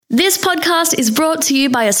This podcast is brought to you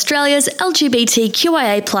by Australia's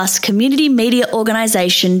LGBTQIA+ community media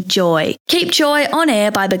organisation, Joy. Keep Joy on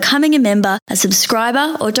air by becoming a member, a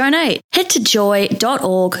subscriber or donate. Head to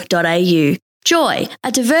joy.org.au. Joy,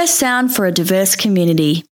 a diverse sound for a diverse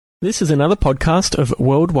community. This is another podcast of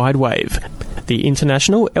World Wide Wave, the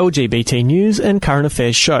international LGBT news and current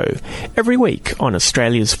affairs show, every week on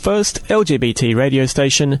Australia's first LGBT radio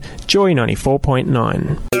station, Joy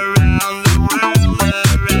 94.9.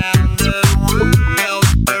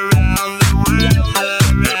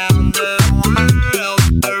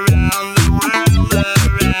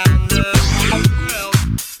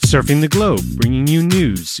 Surfing the globe, bringing you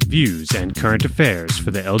news, views, and current affairs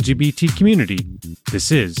for the LGBT community.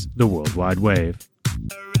 This is the World Wide Wave.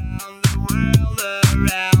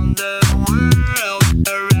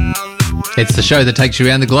 It's the show that takes you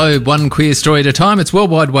around the globe, one queer story at a time. It's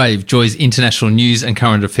World Wide Wave, Joy's international news and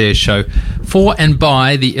current affairs show for and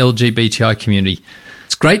by the LGBTI community.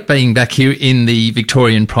 It's great being back here in the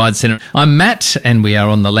Victorian Pride Centre. I'm Matt, and we are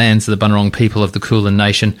on the lands of the Bunurong people of the Kulin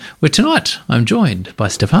Nation, where tonight I'm joined by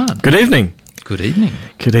Stefan. Good evening. Good evening.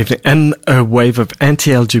 Good evening. And a wave of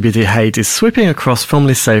anti-LGBT hate is sweeping across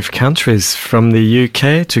formerly safe countries from the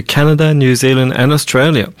UK to Canada, New Zealand and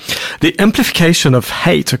Australia. The amplification of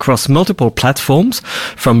hate across multiple platforms,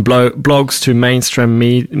 from blogs to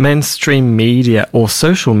mainstream media or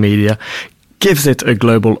social media, gives it a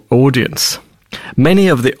global audience. Many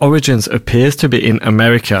of the origins appears to be in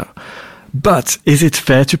America. But is it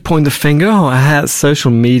fair to point the finger, or has social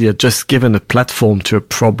media just given a platform to a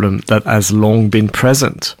problem that has long been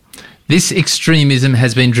present? This extremism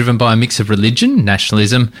has been driven by a mix of religion,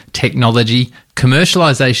 nationalism, technology,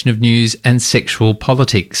 commercialisation of news and sexual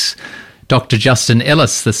politics. Dr. Justin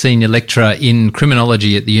Ellis, the senior lecturer in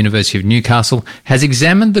criminology at the University of Newcastle, has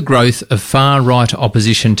examined the growth of far-right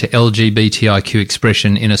opposition to LGBTIQ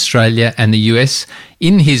expression in Australia and the US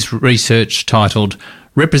in his research titled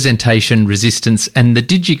Representation, Resistance and the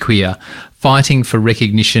Digiqueer, Fighting for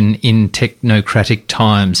Recognition in Technocratic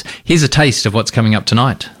Times. Here's a taste of what's coming up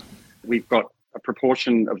tonight. We've got a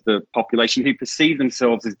proportion of the population who perceive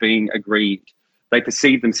themselves as being aggrieved. They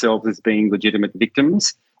perceive themselves as being legitimate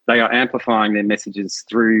victims. They are amplifying their messages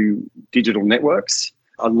through digital networks.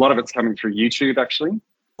 A lot of it's coming through YouTube, actually,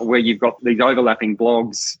 where you've got these overlapping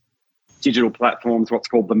blogs, digital platforms, what's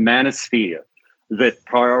called the manosphere, that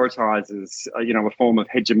prioritises, a form of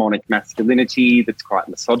hegemonic masculinity that's quite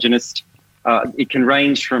misogynist. It can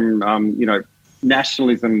range from,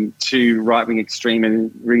 nationalism to right-wing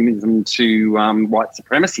extremism to white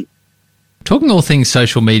supremacy. Talking all things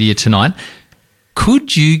social media tonight,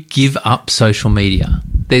 could you give up social media?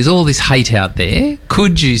 There's all this hate out there.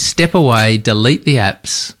 Could you step away, delete the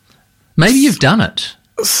apps? Maybe you've done it.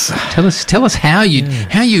 Tell us how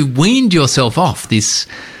you weaned yourself off this.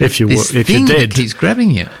 If you did, that keeps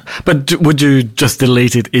grabbing you. But would you just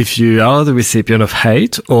delete it if you are the recipient of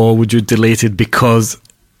hate, or would you delete it because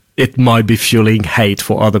it might be fueling hate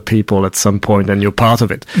for other people at some point, and you're part of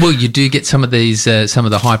it? Well, you do get some of these, some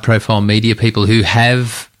of the high-profile media people who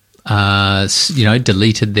have,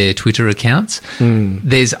 deleted their Twitter accounts.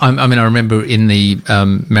 I remember in the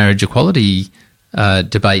marriage equality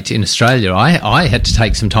debate in Australia, I had to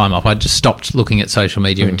take some time off. I just stopped looking at social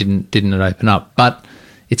media and didn't open up. But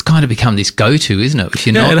it's kind of become this go-to, isn't it? If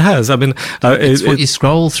you're not, it has. I mean, it's what you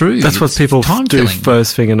scroll through. That's what people do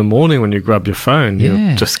first thing in the morning when you grab your phone.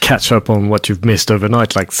 You just catch up on what you've missed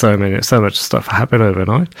overnight. Like so much stuff happened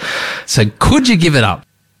overnight. So could you give it up?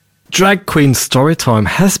 Drag queen storytime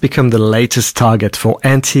has become the latest target for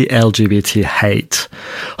anti-LGBT hate.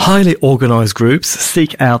 Highly organised groups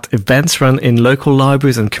seek out events run in local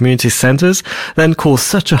libraries and community centres, then cause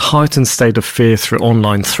such a heightened state of fear through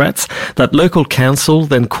online threats that local council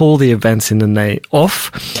then call the events in the name off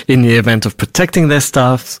in the event of protecting their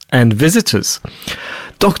staff and visitors.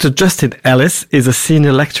 Dr. Justin Ellis is a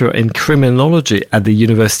senior lecturer in criminology at the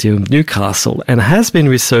University of Newcastle and has been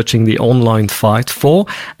researching the online fight for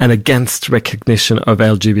and against recognition of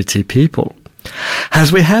LGBT people.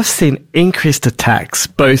 As we have seen increased attacks,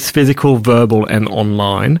 both physical, verbal and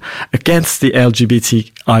online, against the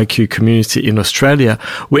LGBTIQ community in Australia,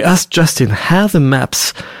 we asked Justin how he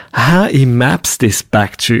maps this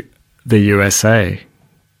back to the USA.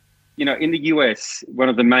 In the US, one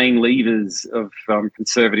of the main levers of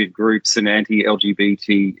conservative groups and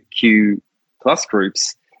anti-LGBTQ plus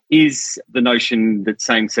groups is the notion that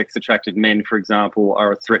same-sex attracted men, for example,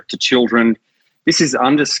 are a threat to children. This is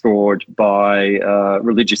underscored by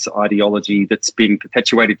religious ideology that's been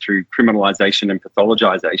perpetuated through criminalisation and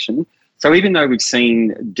pathologisation. So even though we've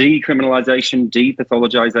seen decriminalisation,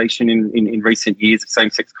 depathologization in recent years of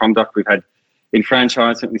same-sex conduct, we've had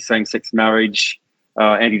enfranchisement with same-sex marriage,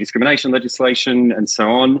 anti-discrimination legislation, and so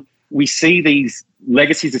on. We see these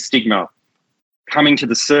legacies of stigma coming to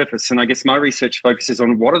the surface, and I guess my research focuses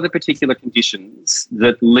on what are the particular conditions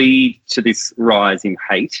that lead to this rise in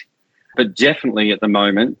hate. But definitely at the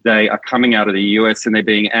moment, they are coming out of the US and they're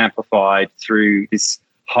being amplified through this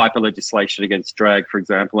hyper legislation against drag, for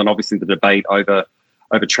example, and obviously the debate over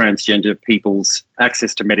transgender people's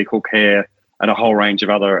access to medical care and a whole range of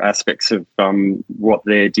other aspects of what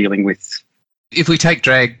they're dealing with. If we take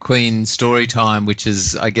drag queen story time, which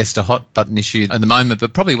is, I guess, a hot button issue at the moment,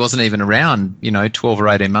 but probably wasn't even around, 12 or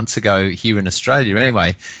 18 months ago here in Australia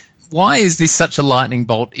anyway, why is this such a lightning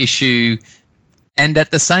bolt issue? And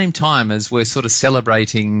at the same time as we're sort of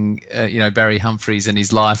celebrating, Barry Humphries and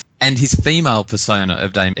his life and his female persona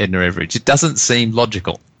of Dame Edna Everage, it doesn't seem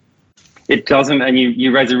logical. It doesn't, and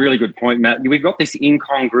you raise a really good point, Matt. We've got this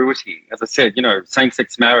incongruity, as I said,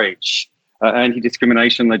 same-sex marriage,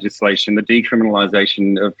 anti-discrimination legislation, the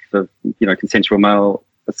decriminalisation of consensual male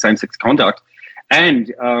same-sex conduct,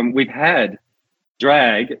 and we've had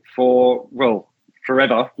drag for,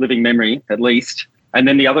 forever, living memory at least. And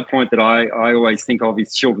then the other point that I always think of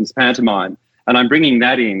is children's pantomime, and I'm bringing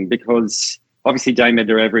that in because obviously Dame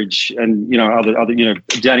Edna Everage and other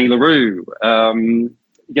Danny LaRue,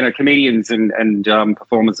 comedians and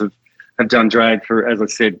performers have done drag for, as I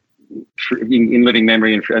said, in living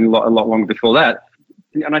memory and a lot longer before that.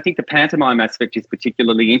 And I think the pantomime aspect is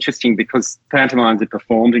particularly interesting because pantomimes are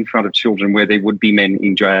performed in front of children where there would be men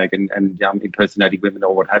in drag and impersonating women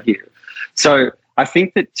or what have you. So I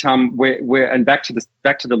think that we're and back to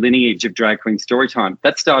the lineage of drag queen storytime,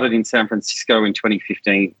 that started in San Francisco in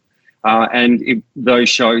 2015. Those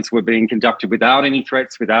shows were being conducted without any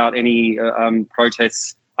threats, without any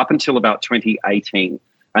protests up until about 2018.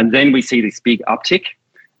 And then we see this big uptick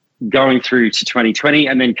going through to 2020,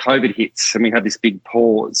 and then COVID hits and we have this big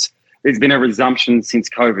pause. There's been a resumption since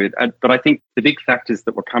COVID, but I think the big factors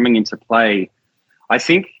that were coming into play, I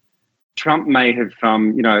think Trump may have,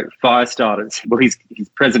 fire starters. Well, his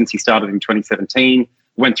presidency started in 2017,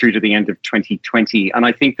 went through to the end of 2020. And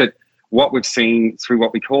I think that what we've seen through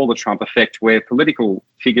what we call the Trump effect, where political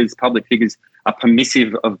figures, public figures, are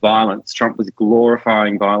permissive of violence. Trump was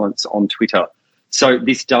glorifying violence on Twitter. So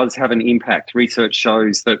this does have an impact. Research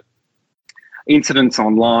shows that incidents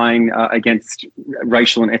online against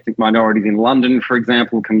racial and ethnic minorities in London, for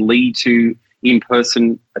example, can lead to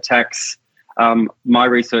in-person attacks. My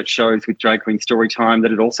research shows with Drag Queen Storytime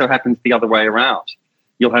that it also happens the other way around.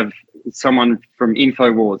 You'll have someone from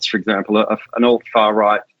InfoWars, for example, an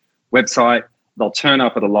alt-far-right website. They'll turn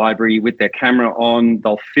up at a library with their camera on.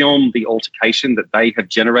 They'll film the altercation that they have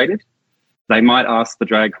generated. They might ask the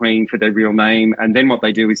drag queen for their real name, and then what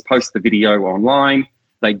they do is post the video online.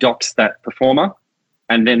 They dox that performer,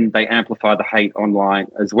 and then they amplify the hate online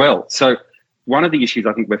as well. So one of the issues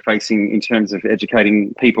I think we're facing in terms of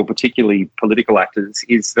educating people, particularly political actors,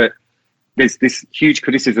 is that there's this huge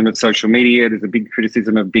criticism of social media. There's a big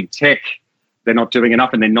criticism of big tech. They're not doing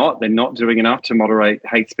enough, and they're not doing enough to moderate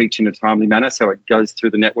hate speech in a timely manner, so it goes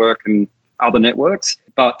through the network and other networks.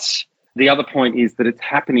 But the other point is that it's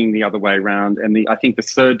happening the other way around, and I think the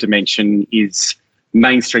third dimension is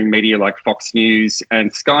mainstream media like Fox News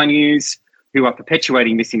and Sky News, who are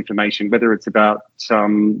perpetuating misinformation, whether it's about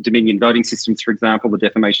Dominion voting systems, for example, the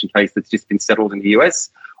defamation case that's just been settled in the US,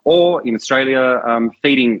 or in Australia,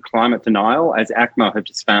 feeding climate denial, as ACMA have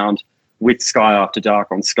just found with Sky After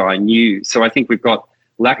Dark on Sky News. So I think we've got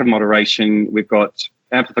lack of moderation, we've got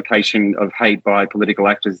amplification of hate by political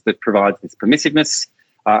actors that provides this permissiveness,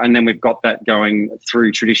 and then we've got that going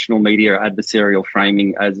through traditional media adversarial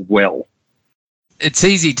framing as well. It's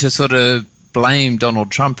easy to sort of blame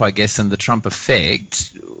Donald Trump, I guess, and the Trump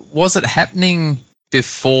effect. Was it happening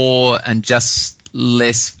before and just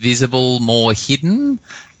less visible, more hidden?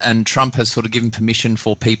 And Trump has sort of given permission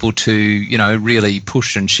for people to, really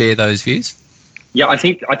push and share those views? Yeah, I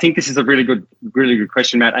think this is a really good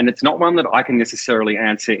question, Matt, and it's not one that I can necessarily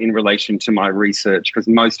answer in relation to my research, because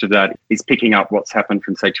most of that is picking up what's happened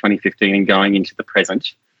from, say, 2015 and going into the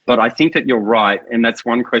present. But I think that you're right, and that's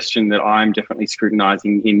one question that I'm definitely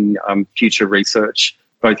scrutinising in future research,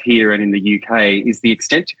 both here and in the UK, is the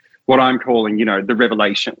extent, what I'm calling, the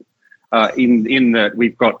revelation, in that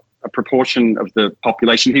we've got a proportion of the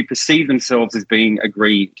population who perceive themselves as being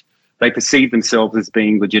aggrieved. They perceive themselves as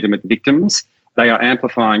being legitimate victims. They are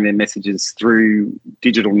amplifying their messages through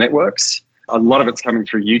digital networks. A lot of it's coming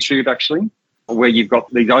through YouTube, actually, where you've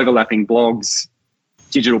got these overlapping blogs,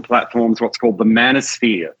 digital platforms, what's called the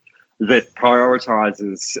manosphere, that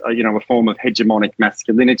prioritises, a form of hegemonic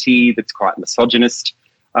masculinity that's quite misogynist.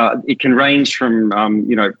 It can range from,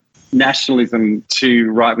 nationalism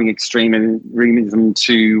to right-wing extremism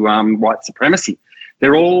to white supremacy.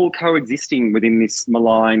 They're all coexisting within this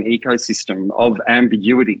malign ecosystem of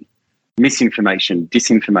ambiguity, misinformation,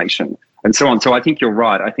 disinformation, and so on. So I think you're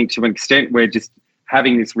right. I think to an extent we're just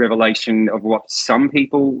having this revelation of what some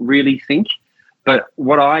people really think. But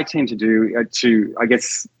what I tend to do to, I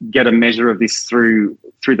guess, get a measure of this through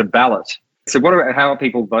the ballot. So how are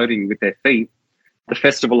people voting with their feet? The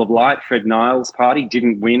Festival of Light, Fred Nile's party,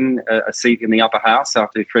 didn't win a seat in the upper house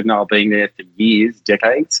after Fred Nile being there for years,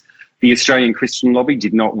 decades. The Australian Christian Lobby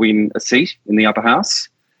did not win a seat in the upper house.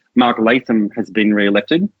 Mark Latham has been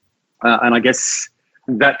re-elected. And I guess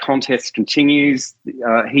that contest continues.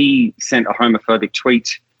 He sent a homophobic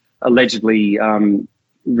tweet allegedly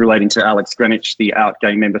relating to Alex Greenwich, the out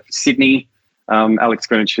gay member for Sydney. Alex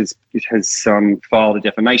Greenwich has filed a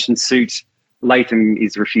defamation suit. Latham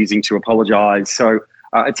is refusing to apologise. So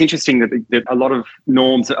it's interesting that a lot of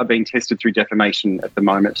norms are being tested through defamation at the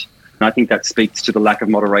moment. And I think that speaks to the lack of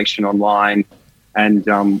moderation online and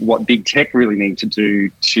what big tech really need to do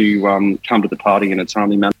to come to the party in a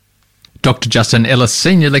timely manner. Dr. Justin Ellis,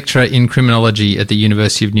 Senior Lecturer in Criminology at the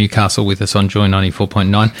University of Newcastle, with us on Joy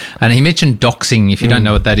 94.9. And he mentioned doxing. If you don't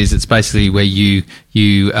know what that is, it's basically where you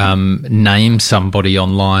name somebody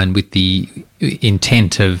online with the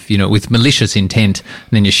intent of, with malicious intent,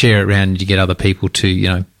 and then you share it around and you get other people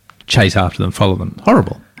to, chase after them, follow them.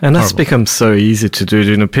 Horrible. And that's become so easy to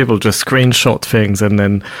do. People just screenshot things and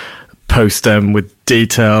then post them with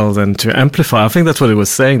details and to amplify. I think that's what it was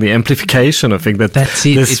saying, the amplification. I think that's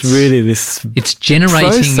it. It's generating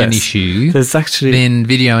process. An issue, There's actually then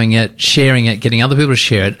videoing it, sharing it, getting other people to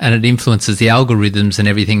share it, and it influences the algorithms and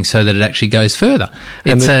everything so that it actually goes further.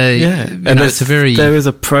 There is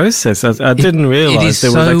a process. I didn't realise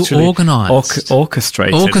there was actually organised,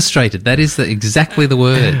 orchestrated. That is exactly the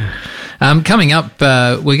word. Coming up,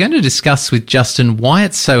 we're going to discuss with Justin why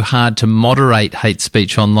it's so hard to moderate hate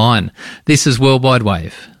speech online. This is Worldwide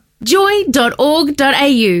Wave.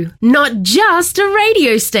 Joy.org.au, not just a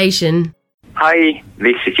radio station. Hi,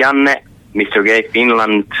 this is Janne, Mr. Gay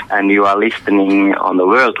Finland, and you are listening on the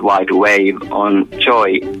World Wide Wave on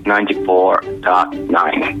Joy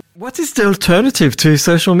 94.9. What is the alternative to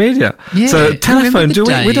social media? Yeah, so telephone,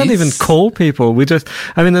 we don't even call people.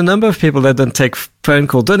 The number of people that don't take phone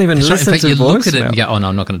call don't even listen to voicemail. In fact, you look at it and go, oh no,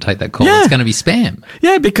 I'm not going to take that call. Yeah. It's going to be spam.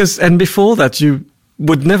 Yeah, and before that you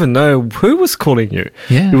would never know who was calling you.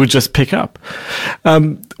 Yeah. You would just pick up.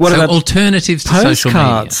 What about alternatives to social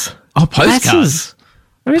media? Oh, postcards.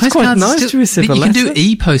 It's quite nice to receive a letter. You can do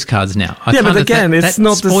e-postcards now. But again, it's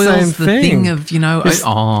not the same thing. Thing of,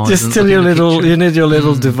 just still you need your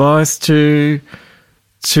little device to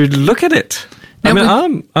look at it. Now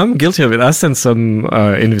I'm guilty of it. I sent some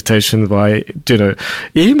invitations by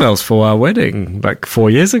emails for our wedding like 4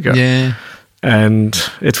 years ago. Yeah. And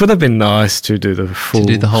it would have been nice to do the whole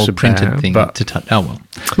printed thing.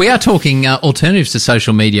 We are talking alternatives to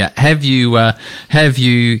social media. Have you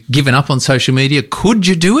given up on social media? Could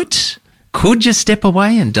you do it? Could you step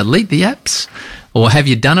away and delete the apps? Or have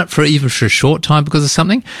you done it even for a short time because of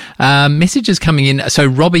something? Messages coming in. So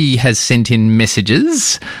Robbie has sent in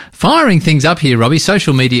messages. Firing things up here, Robbie.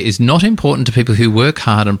 Social media is not important to people who work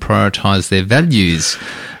hard and prioritise their values.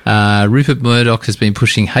 Rupert Murdoch has been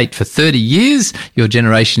pushing hate for 30 years. Your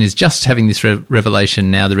generation is just having this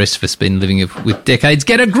revelation now. The rest of us have been living with decades.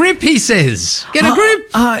 Get a grip, he says. Get a grip.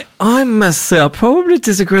 I must say, I probably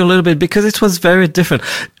disagree a little bit because it was very different.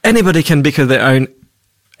 Anybody can become their own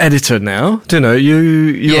editor now.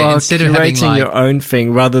 You are curating your own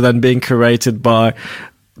thing rather than being curated by...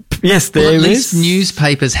 Yes, there at least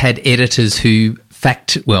newspapers had editors who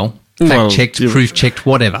fact-checked, proof-checked,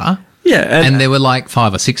 whatever... Yeah. And there were like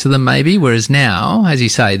 5 or 6 of them maybe, whereas now, as you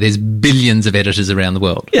say, there's billions of editors around the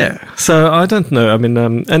world. Yeah. So I don't know.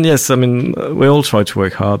 We all try to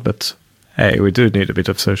work hard, but hey, we do need a bit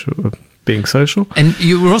of being social. And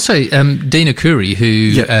you were also Dina Curry,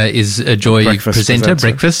 who is a Joy presenter,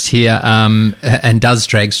 Breakfast here, and does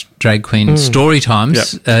drag queen story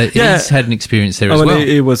times. He's had an experience there as well.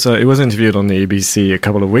 He was interviewed on the ABC a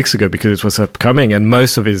couple of weeks ago because it was upcoming, and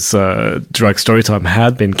most of his drag story time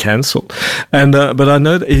had been cancelled. And but I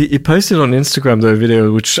know that he posted on Instagram the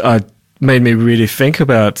video, which made me really think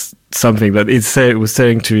about something that he was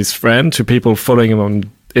saying to his friend, to people following him on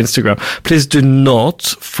Instagram, please do not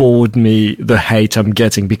forward me the hate I'm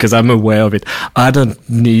getting because I'm aware of it. I don't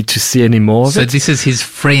need to see any more of it. So this is his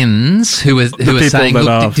friends who are saying,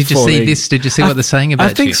 look, did you see this? Did you see what they're saying about you?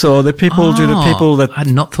 I think so. The people the people that I had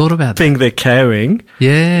not thought about think they're caring.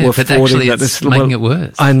 Yeah, were but actually it's making it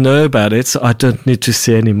worse. I know about it, so I don't need to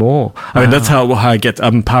see any more. I mean, that's how I get.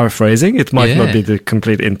 I'm paraphrasing. It might not be the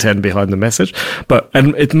complete intent behind the message,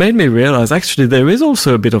 and it made me realize actually there is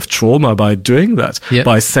also a bit of trauma by doing that,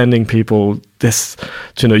 by sending people this,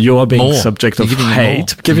 you are being subject of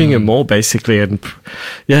hate, giving you more basically, and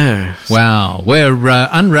Wow, we're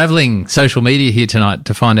unravelling social media here tonight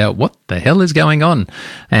to find out what the hell is going on.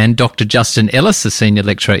 And Dr. Justin Ellis, a senior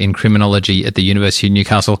lecturer in criminology at the University of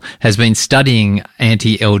Newcastle, has been studying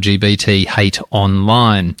anti-LGBT hate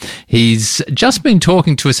online. He's just been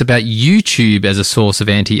talking to us about YouTube as a source of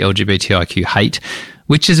anti-LGBTIQ hate,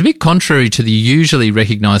 which is a bit contrary to the usually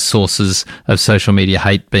recognised sources of social media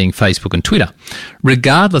hate being Facebook and Twitter.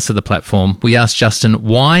 Regardless of the platform, we asked Justin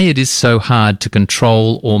why it is so hard to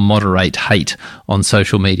control or moderate hate on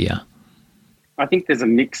social media. I think there's a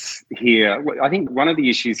mix here. I think one of the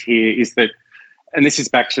issues here is that, and this is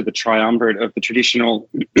back to the triumvirate of the traditional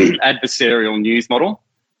adversarial news model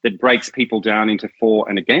that breaks people down into for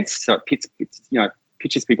and against. So it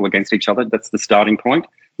pitches people against each other. That's the starting point.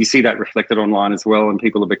 You see that reflected online as well, and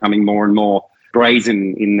people are becoming more and more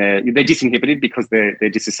brazen in they're disinhibited because they're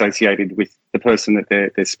disassociated with the person that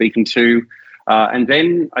they're speaking to. And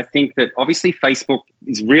then I think that obviously Facebook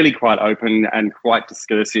is really quite open and quite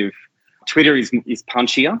discursive. Twitter is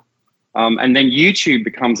punchier. And then YouTube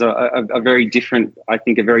becomes a very different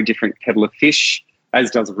kettle of fish, as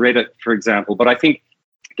does Reddit, for example. But I think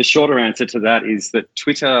the shorter answer to that is that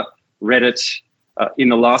Twitter, Reddit, in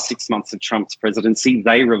the last 6 months of Trump's presidency,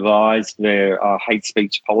 they revised their hate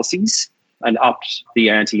speech policies and upped the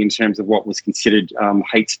ante in terms of what was considered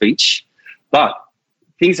hate speech. But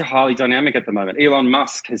things are highly dynamic at the moment. Elon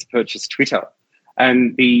Musk has purchased Twitter,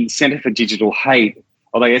 and the Centre for Digital Hate,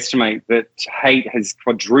 they estimate that hate has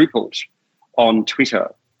quadrupled on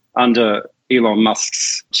Twitter under Elon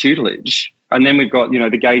Musk's tutelage. And then we've got,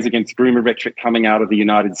 the gays against groomer rhetoric coming out of the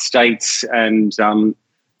United States, and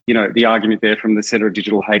the argument there from the Centre of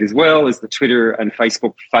Digital Hate as well is that Twitter and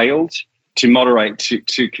Facebook failed to moderate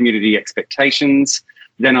to community expectations.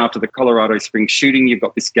 Then after the Colorado Springs shooting, you've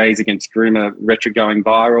got this gays against groomer rhetoric going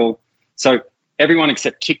viral. So everyone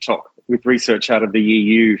except TikTok, with research out of the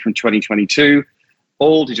EU from 2022,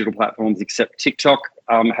 all digital platforms except TikTok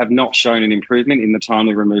have not shown an improvement in the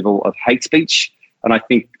timely removal of hate speech. And I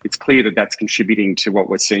think it's clear that that's contributing to what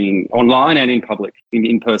we're seeing online and in public,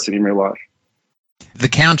 in person, in real life. The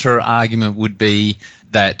counter argument would be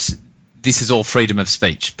that this is all freedom of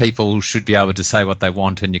speech. People should be able to say what they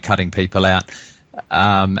want, and you're cutting people out.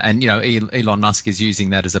 Elon Musk is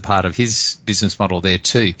using that as a part of his business model there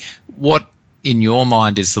too. What, in your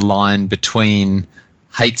mind, is the line between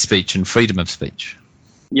hate speech and freedom of speech?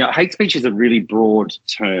 Yeah, hate speech is a really broad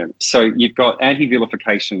term. So you've got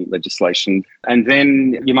anti-vilification legislation, and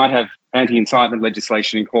then you might have anti-incitement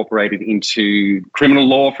legislation incorporated into criminal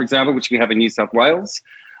law, for example, which we have in New South Wales.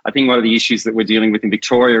 I think one of the issues that we're dealing with in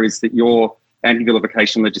Victoria is that your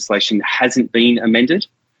anti-vilification legislation hasn't been amended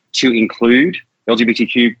to include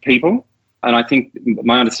LGBTQ people. And I think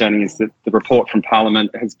my understanding is that the report from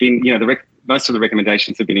Parliament has been, most of the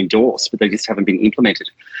recommendations have been endorsed, but they just haven't been implemented.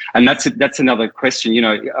 And that's another question.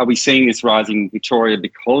 Are we seeing this rise in Victoria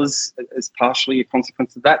because as partially a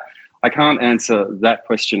consequence of that? I can't answer that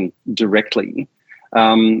question directly.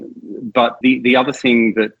 But the other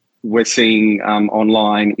thing that we're seeing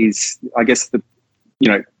online is, I guess,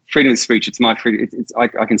 freedom of speech. It's my freedom.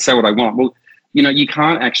 I can say what I want. Well, you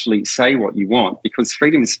can't actually say what you want because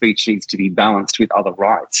freedom of speech needs to be balanced with other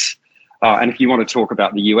rights. And if you want to talk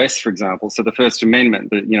about the US, for example, so the First Amendment,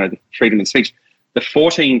 the freedom of speech, the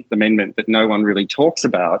 14th Amendment that no one really talks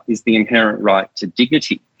about is the inherent right to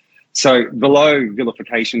dignity. So below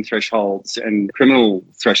vilification thresholds and criminal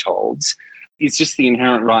thresholds is just the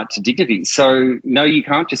inherent right to dignity. So no, you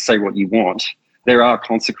can't just say what you want. There are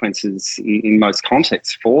consequences in most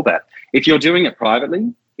contexts for that. If you're doing it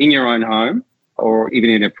privately, in your own home, or even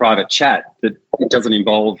in a private chat that it doesn't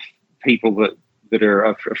involve people that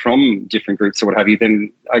are from different groups or what have you,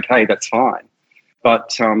 then okay, that's fine.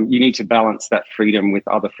 But you need to balance that freedom with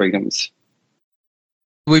other freedoms.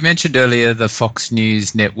 We mentioned earlier the Fox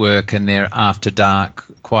News network and their after dark,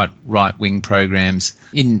 quite right-wing programs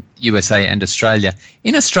in USA and Australia.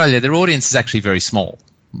 In Australia, their audience is actually very small.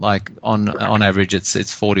 Like on average,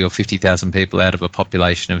 it's 40 or 50,000 people out of a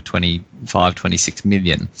population of 25, 26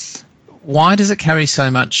 million. Why does it carry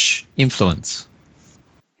so much influence?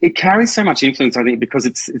 It carries so much influence, I think, because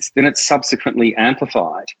it's subsequently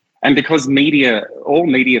amplified. And because all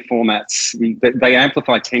media formats, they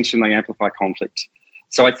amplify tension, they amplify conflict.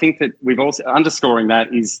 So I think that we've also, underscoring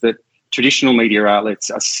that is that traditional media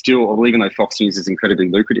outlets are still, or even though Fox News is incredibly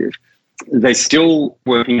lucrative, they're still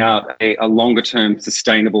working out a longer-term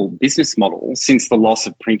sustainable business model since the loss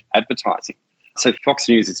of print advertising. So Fox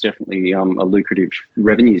News is definitely a lucrative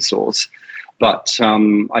revenue source. But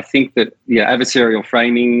I think that, adversarial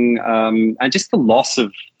framing and just the loss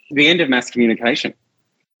of the end of mass communication,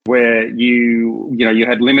 where you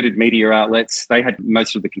had limited media outlets, they had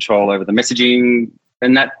most of the control over the messaging,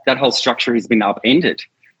 and that whole structure has been upended.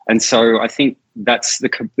 And so I think that's the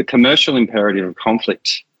commercial imperative of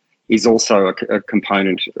conflict is also a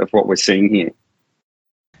component of what we're seeing here.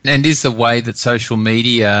 And is the way that social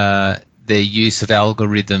media, their use of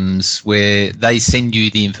algorithms where they send you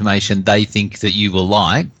the information they think that you will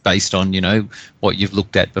like based on, what you've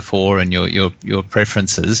looked at before and your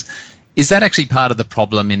preferences, is that actually part of the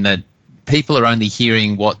problem in that people are only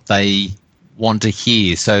hearing what they want to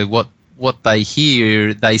hear? So what they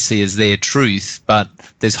hear, they see as their truth, but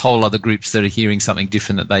there's whole other groups that are hearing something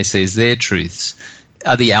different that they see as their truths.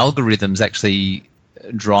 Are the algorithms actually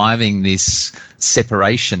driving this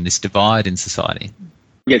separation, this divide in society?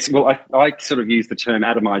 Yes, well, I sort of use the term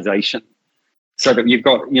atomization, so that you've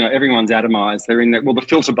got, everyone's atomized. They're in there. Well, The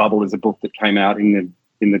Filter Bubble is a book that came out in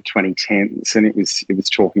the 2010s, and it was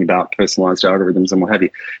talking about personalised algorithms and what have you.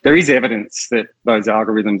 There is evidence that those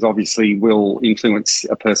algorithms obviously will influence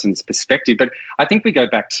a person's perspective, but I think we go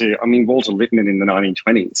back to, Walter Lippmann in the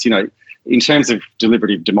 1920s. In terms of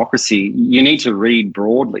deliberative democracy, you need to read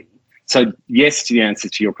broadly. So yes, the answer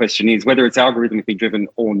to your question is whether it's algorithmically driven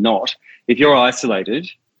or not. If you're isolated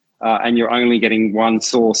and you're only getting one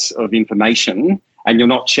source of information and you're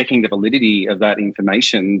not checking the validity of that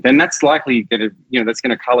information, then that's likely going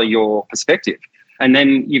to colour your perspective. And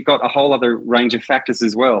then you've got a whole other range of factors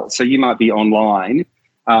as well. So you might be online,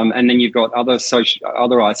 and then you've got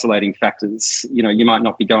other isolating factors. You might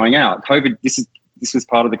not be going out. COVID. This was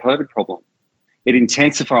part of the COVID problem. It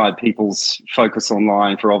intensified people's focus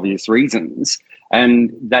online for obvious reasons.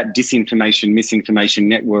 And that disinformation, misinformation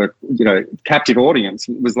network, captive audience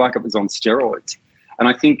was like it was on steroids. And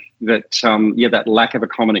I think that, that lack of a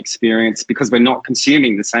common experience, because we're not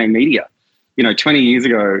consuming the same media. 20 years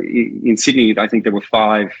ago in Sydney, I think there were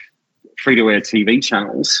 5 free-to-air TV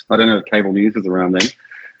channels. I don't know if cable news was around then.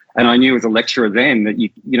 And I knew as a lecturer then that,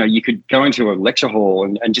 you could go into a lecture hall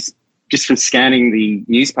and just from scanning the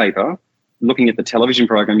newspaper, looking at the television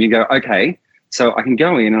program, you go, okay, so I can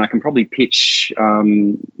go in and I can probably pitch,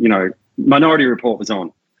 Minority Report was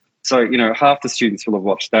on. So, half the students will have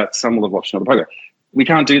watched that, some will have watched another program. We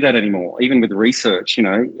can't do that anymore, even with research,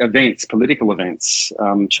 events, political events,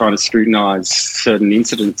 trying to scrutinise certain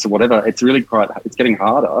incidents or whatever. It's really it's getting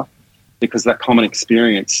harder because that common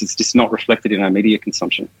experience is just not reflected in our media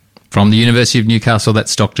consumption. From the University of Newcastle,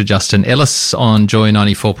 that's Dr. Justin Ellis on Joy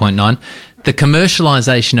 94.9. The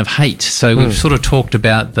commercialisation of hate. So we've sort of talked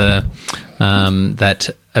about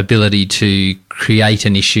that ability to create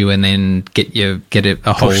an issue and then get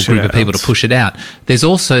a whole group of people to push it out. There's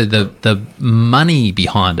also the money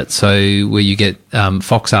behind it. So where you get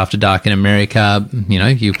Fox After Dark in America,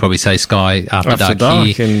 you probably say Sky After Dark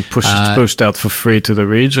here, and pushed out for free to the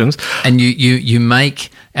regions. And you make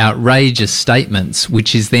outrageous statements,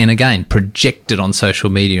 which is then again projected on social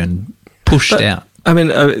media and pushed out. I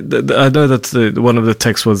mean, I know that one of the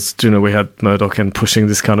texts was, we had Murdoch and pushing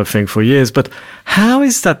this kind of thing for years, but how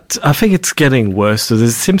is that? I think it's getting worse. So there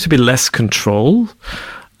seems to be less control.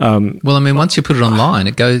 Once you put it online,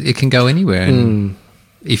 it can go anywhere. And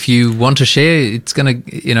if you want to share, it's going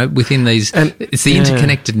to, within these, it's the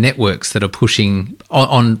interconnected networks that are pushing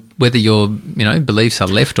on whether your, beliefs are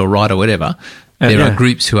left or right or whatever. There are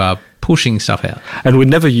groups who are pushing stuff out. And we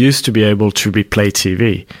never used to be able to replay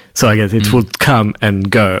TV. So I guess it would come and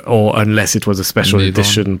go, or unless it was a special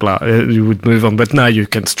edition, you would move on. But now you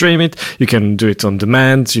can stream it, you can do it on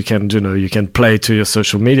demand, you can, you can play to your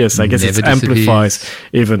social media. So I guess it amplifies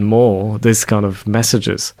even more this kind of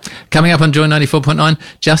messages. Coming up on Joy 94.9,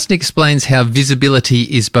 Justin explains how visibility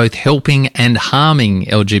is both helping and harming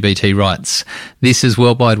LGBT rights. This is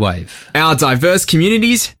Worldwide Wave. Our diverse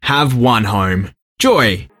communities have one home.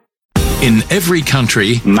 Joy. In every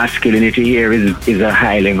country, masculinity here is a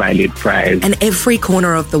highly valued prize. In every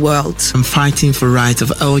corner of the world. I'm fighting for rights of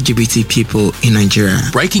LGBT people in Nigeria.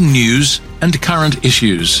 Breaking news and current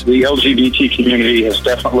issues. The LGBT community has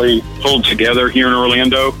definitely pulled together here in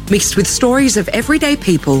Orlando. Mixed with stories of everyday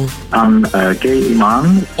people. I'm a gay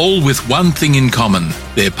man. All with one thing in common: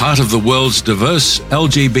 They're part of the world's diverse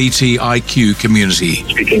LGBTIQ community.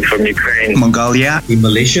 Speaking from Ukraine. Mongolia. In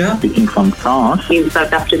Malaysia. Speaking from France. In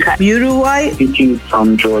South Africa. Uruguay. Speaking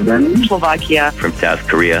from Jordan. Slovakia. From South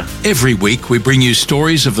Korea. Every week we bring you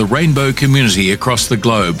stories of the rainbow community across the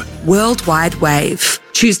globe. Worldwide Wave.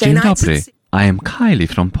 Tuesday Dzień nights. dobry. I am Kylie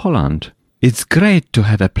from Poland. It's great to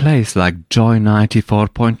have a place like Joy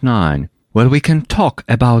 94.9, where we can talk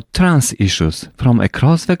about trans issues from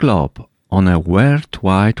across the globe on a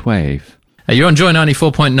worldwide wave. You're on Joy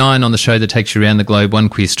 94.9 on the show that takes you around the globe, one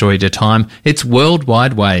queer story at a time. It's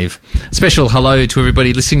Worldwide Wave. Special hello to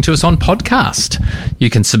everybody listening to us on podcast. You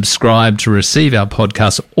can subscribe to receive our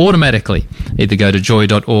podcast automatically. Either go to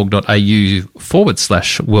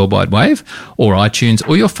joy.org.au/Worldwide Wave or iTunes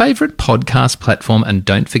or your favourite podcast platform, and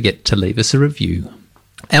don't forget to leave us a review.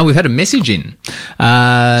 And we've had a message in.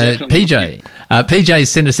 PJ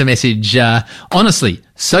sent us a message. Honestly,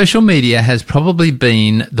 social media has probably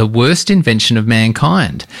been the worst invention of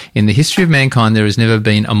mankind. In the history of mankind, there has never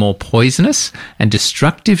been a more poisonous and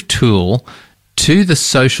destructive tool to the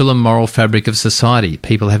social and moral fabric of society.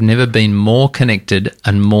 People have never been more connected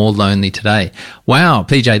and more lonely today. Wow,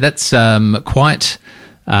 PJ, that's quite...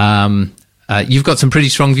 you've got some pretty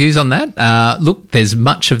strong views on that. Look, there's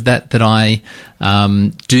much of that I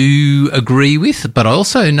do agree with, but I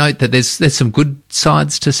also note that there's some good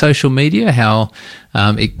sides to social media, how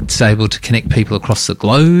it's able to connect people across the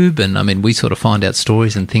globe. And, I mean, we sort of find out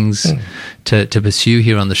stories and things to pursue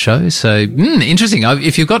here on the show. So, interesting.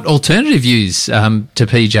 If you've got alternative views to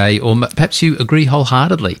PJ, or perhaps you agree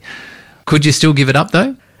wholeheartedly, could you still give it up,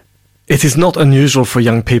 though? It is not unusual for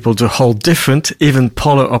young people to hold different, even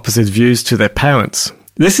polar opposite views to their parents.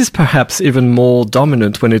 This is perhaps even more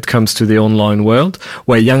dominant when it comes to the online world,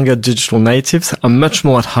 where younger digital natives are much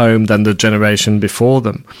more at home than the generation before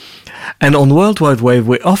them. And on Worldwide Wave,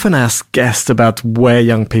 we often ask guests about where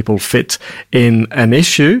young people fit in an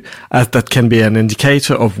issue, as that can be an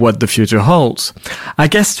indicator of what the future holds. Our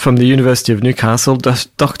guest from the University of Newcastle,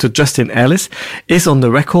 Dr. Justin Ellis, is on the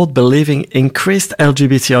record believing increased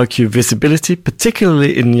LGBTIQ visibility,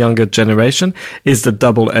 particularly in younger generation, is the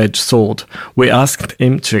double-edged sword. We asked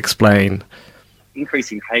him to explain.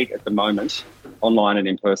 Increasing hate at the moment, online and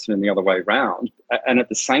in person and the other way around. And at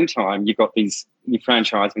the same time, you've got these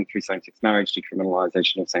enfranchisement through same-sex marriage,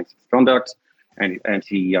 decriminalisation of same-sex conduct, and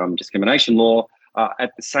anti-discrimination law.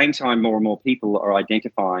 At the same time, more and more people are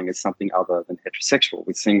identifying as something other than heterosexual.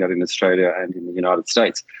 We're seeing that in Australia and in the United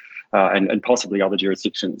States and possibly other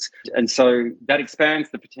jurisdictions. And so that expands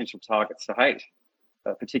the potential targets for hate,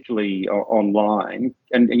 particularly online.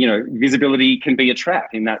 And, visibility can be a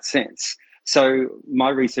trap in that sense. So my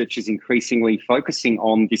research is increasingly focusing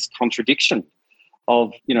on this contradiction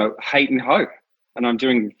of, hate and hope. And I'm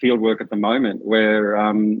doing field work at the moment where,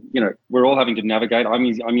 we're all having to navigate. I'm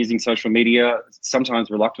using social media sometimes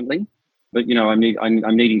reluctantly, but, I'm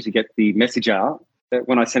needing to get the message out. That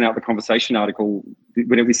when I sent out the conversation article,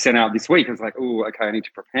 when it was sent out this week, I was like, oh, okay, I need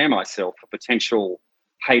to prepare myself for potential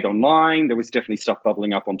hate online. There was definitely stuff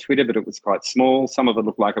bubbling up on Twitter, but it was quite small. Some of it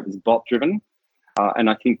looked like it was bot-driven. And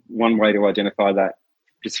I think one way to identify that,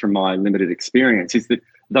 just from my limited experience, is that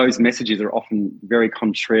those messages are often very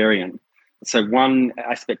contrarian. So one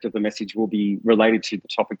aspect of the message will be related to the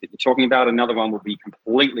topic that you're talking about. Another one will be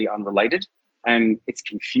completely unrelated, and it's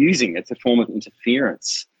confusing. It's a form of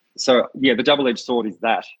interference. So, yeah, the double-edged sword is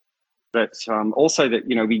that. But also that,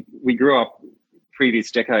 we grew up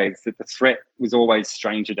previous decades that the threat was always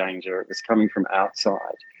stranger danger. It was coming from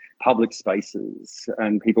outside, public spaces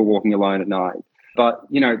and people walking alone at night. But,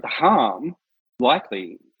 the harm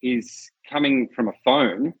likely is coming from a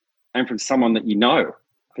phone and from someone that you know,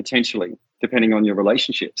 potentially, depending on your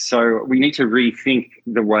relationship. So we need to rethink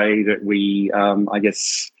the way that we,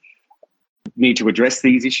 need to address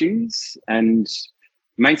these issues. And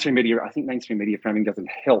mainstream media framing doesn't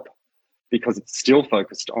help because it's still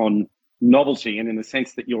focused on novelty, and in the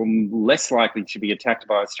sense that you're less likely to be attacked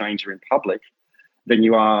by a stranger in public than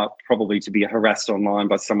you are probably to be harassed online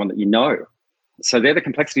by someone that you know. So they're the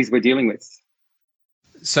complexities we're dealing with.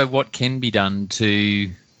 So what can be done to,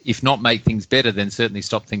 if not make things better, then certainly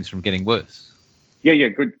stop things from getting worse? Yeah,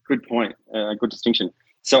 good point. Good distinction.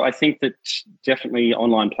 So I think that definitely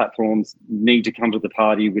online platforms need to come to the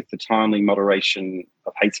party with the timely moderation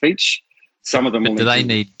of hate speech. Some of them do they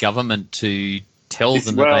need government to tell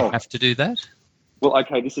them that they have to do that? Well,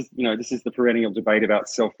 okay, this is the perennial debate about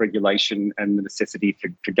self-regulation and the necessity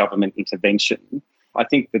for government intervention. I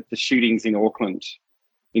think that the shootings in Auckland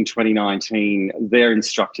in 2019, they're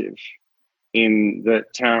instructive in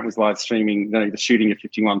that Tarrant was live streaming the shooting of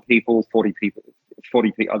 51 people, 40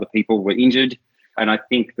 other people were injured. And I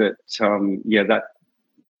think that,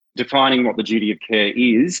 defining what the duty of care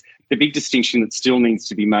is, the big distinction that still needs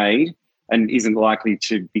to be made and isn't likely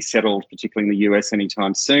to be settled, particularly in the US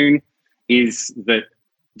anytime soon, is that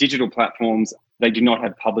digital platforms, they do not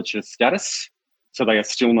have publisher status, so they are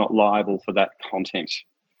still not liable for that content.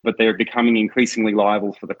 But they're becoming increasingly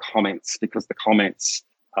liable for the comments because the comments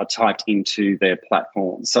are typed into their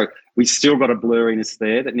platform. So we've still got a blurriness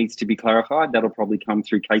there that needs to be clarified. That'll probably come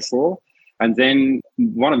through case law. And then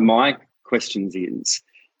one of my questions is,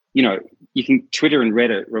 you can Twitter and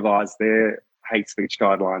Reddit revise their hate speech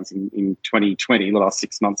guidelines in 2020, the last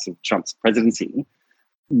 6 months of Trump's presidency.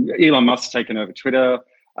 Elon Musk's taken over Twitter.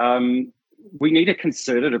 We need a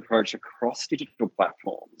concerted approach across digital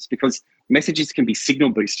platforms because messages can be signal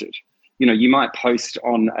boosted. You might post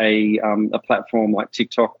on a platform like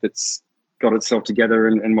TikTok that's got itself together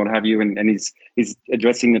and what have you, and is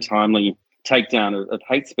addressing the timely takedown of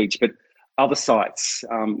hate speech, but other sites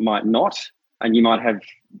might not, and you might have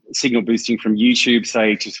signal boosting from YouTube,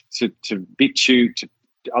 say, to BitChute, to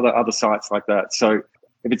other sites like that. So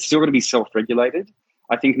if it's still going to be self-regulated,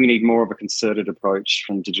 I think we need more of a concerted approach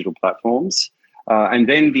from digital platforms. And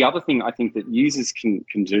then the other thing I think that users can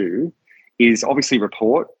do is obviously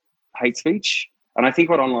report hate speech. And I think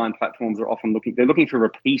what online platforms are often they're looking for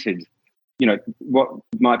repeated, what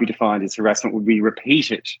might be defined as harassment would be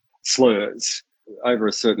repeated slurs over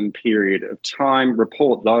a certain period of time.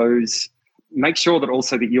 Report those. Make sure that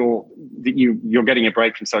also that you're getting a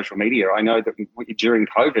break from social media. I know that during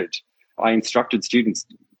COVID, I instructed students,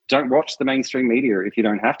 don't watch the mainstream media if you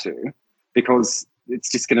don't have to, because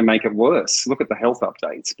it's just going to make it worse. Look at the health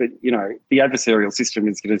updates, but the adversarial system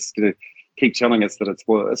is going to keep telling us that it's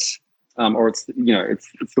worse, or it's the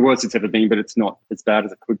worst it's ever been, but it's not as bad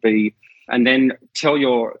as it could be. And then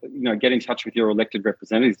get in touch with your elected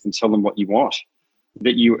representatives and tell them what you want,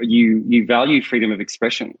 that you value freedom of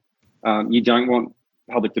expression. You don't want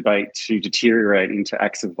public debate to deteriorate into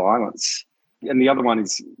acts of violence. And the other one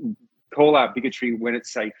is call out bigotry when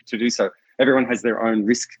it's safe to do so. Everyone has their own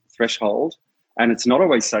risk threshold, and it's not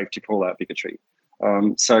always safe to call out bigotry.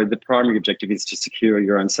 So the primary objective is to secure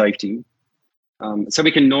your own safety. So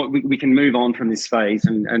we can move on from this phase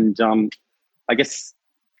and I guess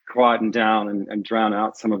quieten down and drown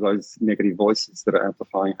out some of those negative voices that are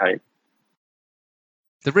amplifying hate.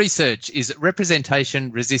 The research is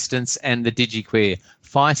Representation, Resistance and the Digiqueer,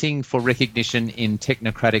 Fighting for Recognition in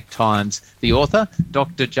Technocratic Times. The author,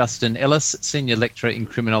 Dr. Justin Ellis, Senior Lecturer in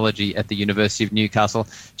Criminology at the University of Newcastle.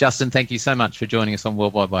 Justin, thank you so much for joining us on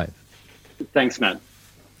Worldwide Wave. Thanks, Matt.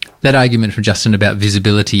 That argument from Justin about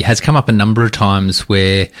visibility has come up a number of times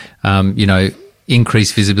where,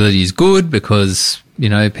 increased visibility is good because,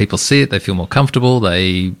 people see it, they feel more comfortable.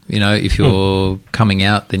 They, if you're coming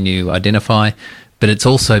out, then you identify. But it's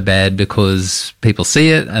also bad because people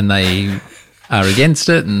see it and they are against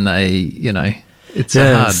it, and they, it's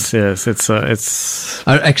hard. Yes, it's.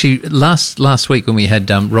 Actually, last week when we had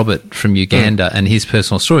Robert from Uganda and his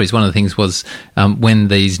personal stories, one of the things was when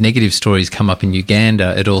these negative stories come up in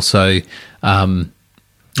Uganda, it also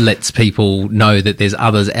lets people know that there's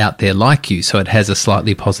others out there like you, so it has a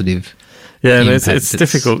slightly positive. Yeah, and it's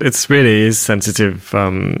difficult. It's really is sensitive.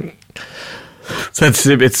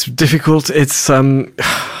 It's difficult. It's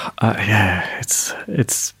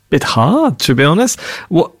it's a bit hard, to be honest.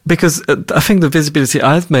 Because I think the visibility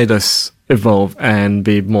has made us evolve and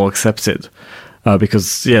be more accepted.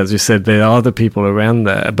 Because, as you said, there are the people around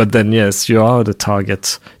there. But then, yes, you are the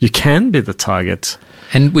target. You can be the target.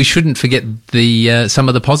 And we shouldn't forget some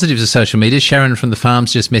of the positives of social media. Sharon from the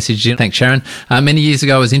Farms just messaged in. Thanks, Sharon. Many years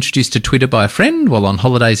ago, I was introduced to Twitter by a friend while on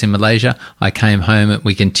holidays in Malaysia. I came home and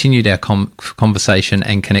we continued our conversation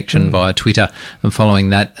and connection via Twitter. And following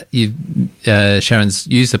that, Sharon's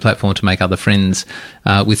used the platform to make other friends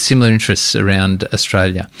with similar interests around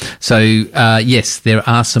Australia. So, yes, there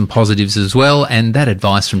are some positives as well. And that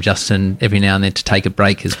advice from Justin every now and then to take a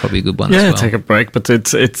break is probably a good one as well. Yeah, take a break. But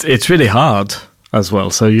it's really hard as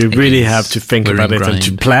well, so you really have to think about it and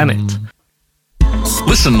to plan it.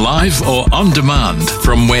 Listen live or on demand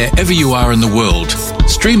from wherever you are in the world.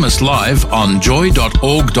 Stream us live on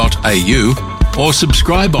joy.org.au or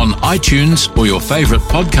subscribe on iTunes or your favourite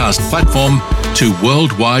podcast platform to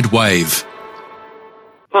Worldwide Wave.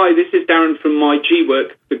 Hi, this is Darren from My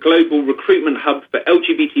G-Work, the global recruitment hub for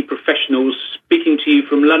LGBT professionals, speaking to you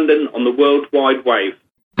from London on the Worldwide Wave.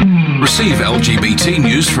 Receive LGBT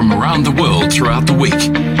news from around the world throughout the week.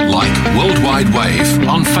 Like Worldwide Wave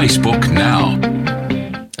on Facebook now.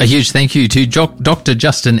 A huge thank you to Dr.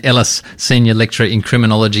 Justin Ellis, Senior Lecturer in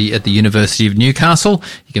Criminology at the University of Newcastle.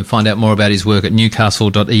 You can find out more about his work at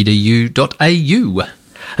newcastle.edu.au.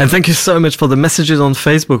 And thank you so much for the messages on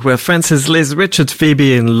Facebook. We have Francis, Liz, Richard,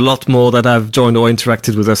 Phoebe, and a lot more that have joined or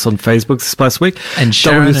interacted with us on Facebook this past week. And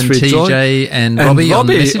Sharon and TJ and Robbie on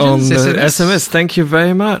SMS. Thank you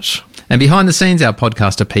very much. And behind the scenes, our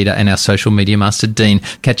podcaster Peter and our social media master Dean.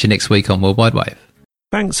 Catch you next week on World Wide Wave.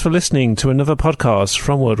 Thanks for listening to another podcast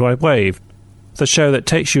from World Wide Wave, the show that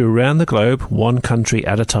takes you around the globe, one country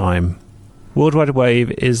at a time. World Wide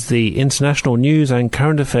Wave is the international news and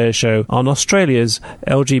current affairs show on Australia's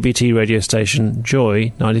LGBT radio station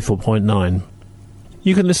Joy 94.9.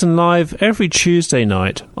 You can listen live every Tuesday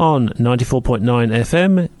night on 94.9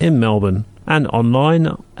 FM in Melbourne and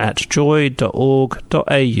online at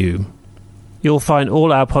joy.org.au. You'll find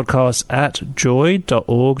all our podcasts at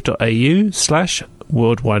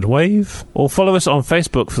joy.org.au/World Wide Wave, or follow us on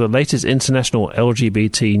Facebook for the latest international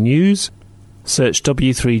LGBT news. Search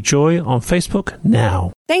W3Joy on Facebook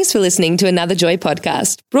now. Thanks for listening to another Joy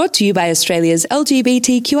podcast, brought to you by Australia's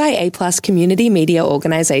LGBTQIA+ community media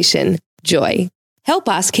organisation, Joy. Help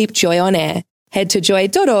us keep Joy on air. Head to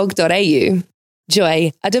joy.org.au.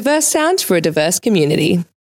 Joy, a diverse sound for a diverse community.